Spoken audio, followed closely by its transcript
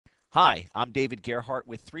Hi, I'm David Gerhardt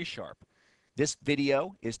with 3Sharp. This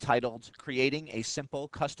video is titled Creating a Simple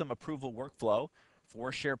Custom Approval Workflow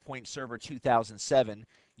for SharePoint Server 2007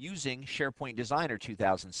 using SharePoint Designer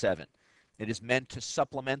 2007. It is meant to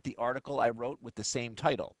supplement the article I wrote with the same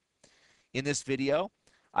title. In this video,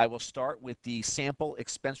 I will start with the sample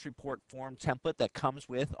expense report form template that comes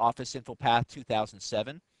with Office InfoPath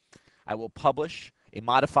 2007. I will publish a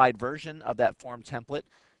modified version of that form template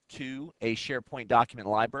to a SharePoint document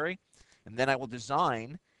library, and then I will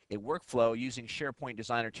design a workflow using SharePoint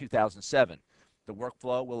Designer 2007. The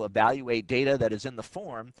workflow will evaluate data that is in the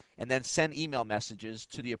form and then send email messages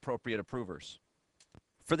to the appropriate approvers.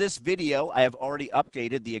 For this video, I have already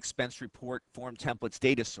updated the expense report form templates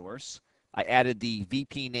data source. I added the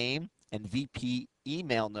VP name and VP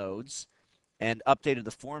email nodes and updated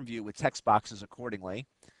the form view with text boxes accordingly.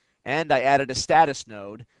 And I added a status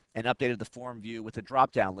node and updated the form view with a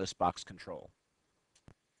drop-down list box control.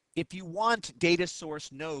 If you want data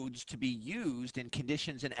source nodes to be used in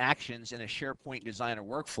conditions and actions in a SharePoint Designer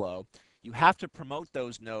workflow, you have to promote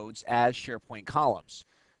those nodes as SharePoint columns.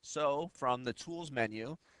 So from the Tools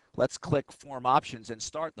menu, let's click Form Options and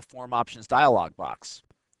start the Form Options dialog box.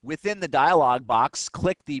 Within the dialog box,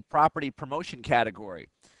 click the Property Promotion category,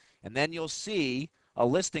 and then you'll see a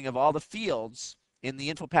listing of all the fields in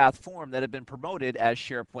the InfoPath form that have been promoted as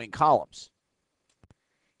SharePoint columns.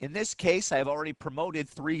 In this case, I have already promoted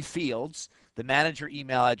 3 fields: the manager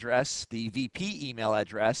email address, the VP email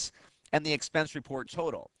address, and the expense report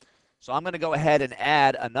total. So I'm going to go ahead and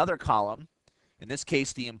add another column, in this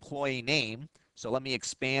case the employee name. So let me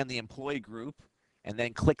expand the employee group and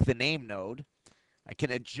then click the name node. I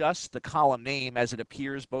can adjust the column name as it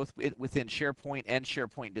appears both within SharePoint and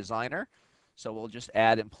SharePoint Designer. So we'll just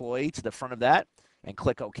add employee to the front of that and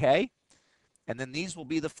click OK. And then these will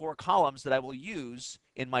be the 4 columns that I will use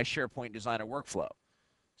in my SharePoint Designer workflow.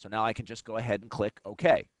 So now I can just go ahead and click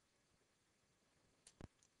OK.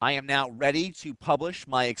 I am now ready to publish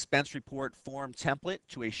my expense report form template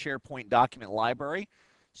to a SharePoint document library.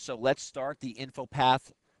 So let's start the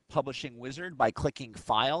InfoPath publishing wizard by clicking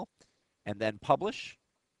File and then Publish.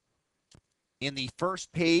 In the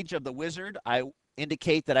first page of the wizard, I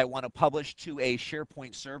indicate that I want to publish to a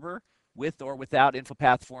SharePoint server with or without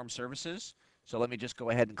InfoPath form services. So let me just go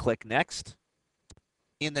ahead and click Next.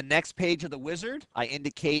 In the next page of the wizard, I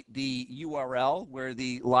indicate the URL where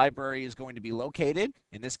the library is going to be located.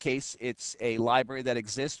 In this case, it's a library that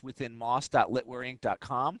exists within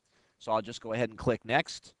moss.litwareinc.com. So I'll just go ahead and click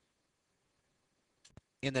Next.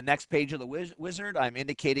 In the next page of the wizard, I'm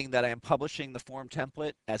indicating that I am publishing the form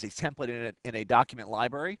template as a template in a document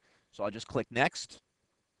library. So I'll just click Next.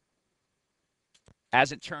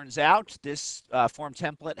 As it turns out, this form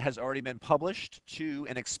template has already been published to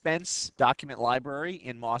an expense document library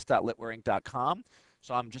in moss.litwareinc.com.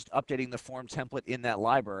 So I'm just updating the form template in that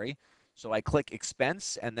library. So I click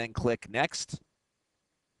Expense and then click Next.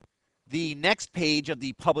 The next page of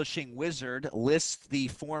the publishing wizard lists the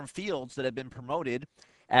form fields that have been promoted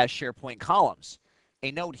as SharePoint columns.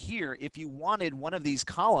 A note here: if you wanted one of these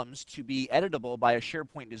columns to be editable by a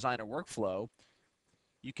SharePoint Designer workflow,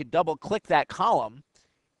 you could double-click that column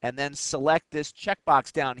and then select this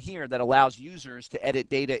checkbox down here that allows users to edit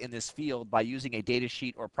data in this field by using a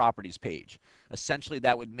datasheet or properties page. Essentially,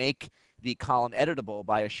 that would make the column editable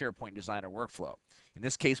by a SharePoint Designer workflow. In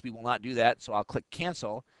this case, we will not do that, so I'll click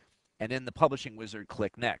Cancel, and in the Publishing Wizard,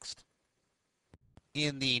 click Next.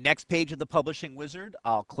 In the next page of the Publishing Wizard,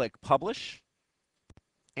 I'll click Publish,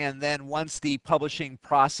 and then once the publishing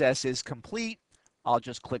process is complete, I'll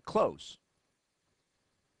just click Close.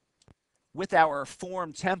 With our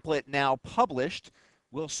form template now published,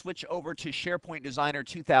 we'll switch over to SharePoint Designer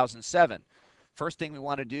 2007. First thing we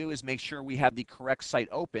want to do is make sure we have the correct site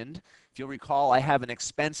opened. If you'll recall, I have an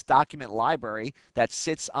expense document library that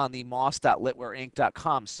sits on the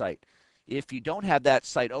moss.litwareinc.com site. If you don't have that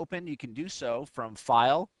site open, you can do so from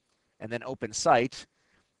File and then Open Site,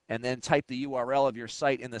 and then type the URL of your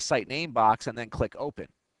site in the site name box and then click Open.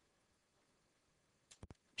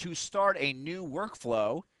 To start a new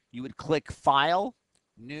workflow, you would click File,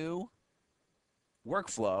 New,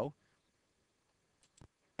 Workflow,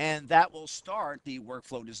 and that will start the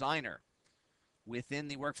Workflow Designer. Within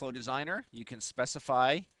the Workflow Designer, you can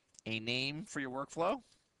specify a name for your workflow.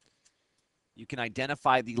 You can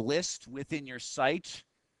identify the list within your site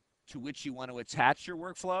to which you want to attach your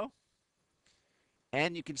workflow,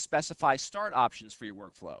 and you can specify start options for your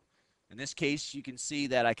workflow. In this case, you can see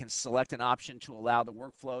that I can select an option to allow the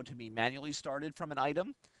workflow to be manually started from an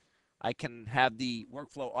item. I can have the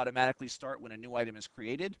workflow automatically start when a new item is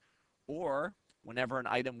created, or whenever an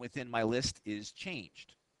item within my list is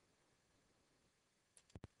changed.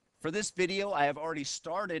 For this video, I have already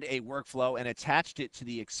started a workflow and attached it to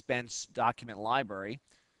the expense document library.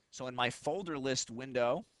 So in my folder list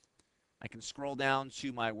window, I can scroll down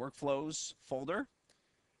to my workflows folder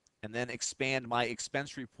and then expand my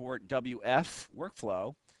expense report WF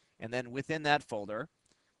workflow. And then within that folder,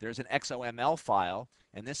 there's an XOML file.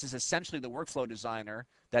 And this is essentially the workflow designer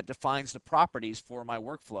that defines the properties for my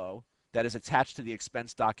workflow that is attached to the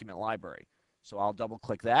expense document library. So I'll double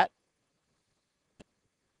click that.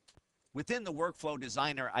 Within the workflow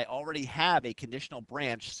designer, I already have a conditional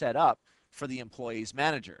branch set up for the employee's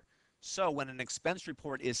manager. So when an expense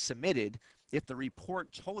report is submitted, if the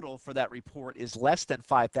report total for that report is less than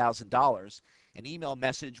 $5,000, an email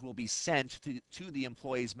message will be sent to the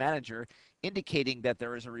employee's manager indicating that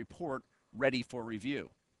there is a report ready for review.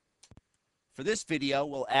 For this video,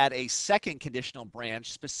 we'll add a second conditional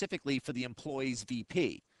branch specifically for the employee's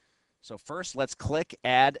VP. So first, let's click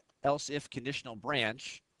Add Else If Conditional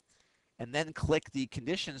Branch, and then click the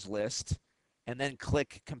conditions list, and then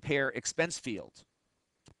click Compare Expense Field.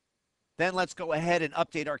 Then let's go ahead and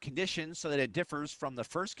update our condition so that it differs from the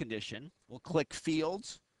first condition. We'll click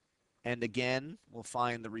Field, and again, we'll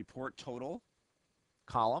find the report total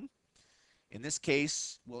column. In this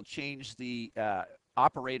case, we'll change the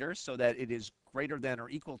operator so that it is greater than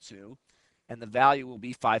or equal to, and the value will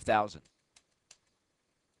be 5,000.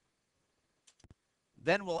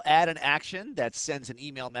 Then we'll add an action that sends an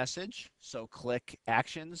email message. So click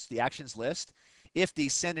Actions, the Actions list. If the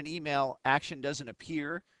Send an Email action doesn't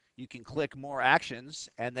appear, you can click More Actions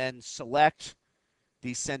and then select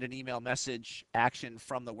the Send an Email message action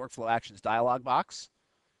from the Workflow Actions dialog box.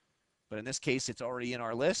 But in this case, it's already in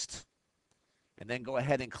our list. And then go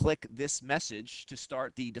ahead and click this message to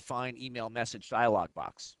start the Define Email Message dialog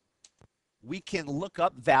box. We can look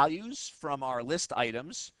up values from our list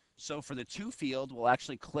items. So for the To field, we'll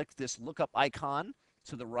actually click this lookup icon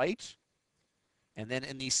to the right. And then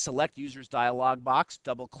in the Select Users dialog box,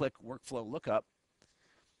 double-click Workflow Lookup.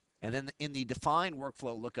 And then in the Define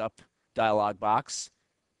Workflow Lookup dialog box,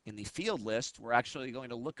 in the field list, we're actually going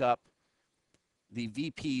to look up the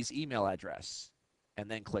VP's email address.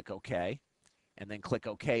 And then click OK. And then click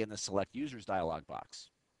OK in the Select Users dialog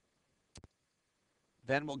box.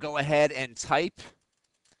 Then we'll go ahead and type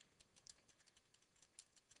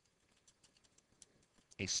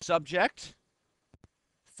a subject.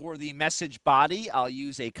 For the message body, I'll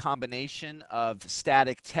use a combination of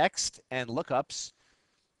static text and lookups.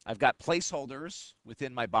 I've got placeholders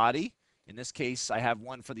within my body. In this case, I have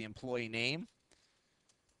one for the employee name.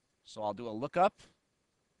 So I'll do a lookup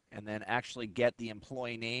and then actually get the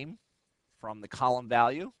employee name from the column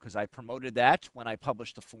value because I promoted that when I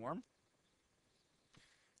published the form.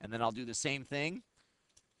 And then I'll do the same thing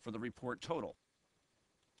for the report total.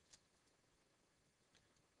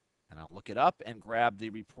 And I'll look it up and grab the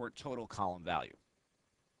report total column value.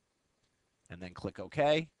 And then click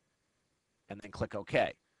OK. And then click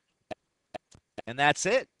OK. And that's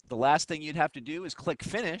it. The last thing you'd have to do is click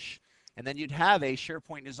Finish. And then you'd have a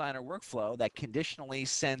SharePoint Designer workflow that conditionally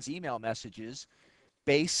sends email messages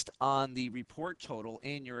based on the report total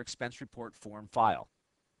in your expense report form file.